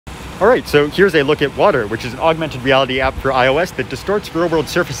All right, so here's a look at watAR, which is an augmented reality app for iOS that distorts real-world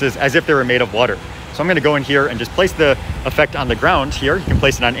surfaces as if they were made of water. So I'm going to go in here and just place the effect on the ground here. You can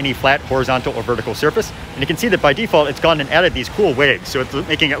place it on any flat, horizontal, or vertical surface. And you can see that by default, it's gone and added these cool waves. So it's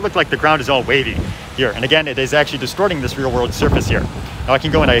making it look like the ground is all wavy here. And again, it is actually distorting this real-world surface here. Now I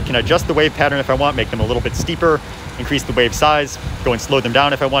can go and I can adjust the wave pattern if I want, make them a little bit steeper, increase the wave size, go and slow them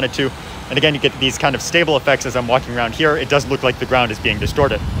down if I wanted to. And again, you get these kind of stable effects as I'm walking around here. It does look like the ground is being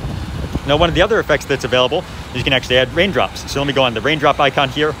distorted. Now, one of the other effects that's available is you can actually add raindrops. So let me go on the raindrop icon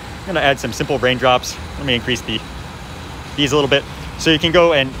here. I'm going to add some simple raindrops. Let me increase these a little bit. So you can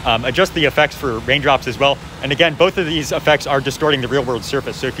go and adjust the effects for raindrops as well. And again, both of these effects are distorting the real world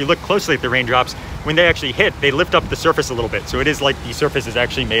surface. So if you look closely at the raindrops, when they actually hit, they lift up the surface a little bit. So it is like the surface is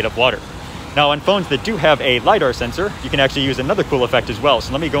actually made of water. Now on phones that do have a LiDAR sensor, you can actually use another cool effect as well.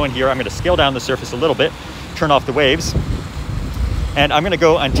 So let me go in here. I'm going to scale down the surface a little bit, turn off the waves. And I'm going to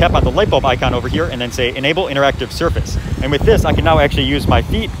go and tap on the light bulb icon over here and then say enable interactive surface. And with this, I can now actually use my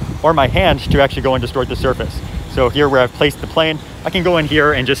feet or my hand to actually go and distort the surface. So here where I've placed the plane, I can go in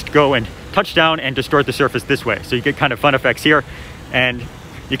here and just go and touch down and distort the surface this way. So you get kind of fun effects here. And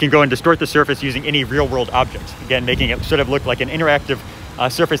you can go and distort the surface using any real world object. Again, making it sort of look like an interactive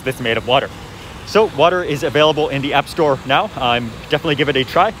surface that's made of water. So watAR is available in the App Store now. Definitely give it a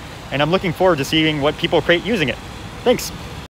try. And I'm looking forward to seeing what people create using it. Thanks.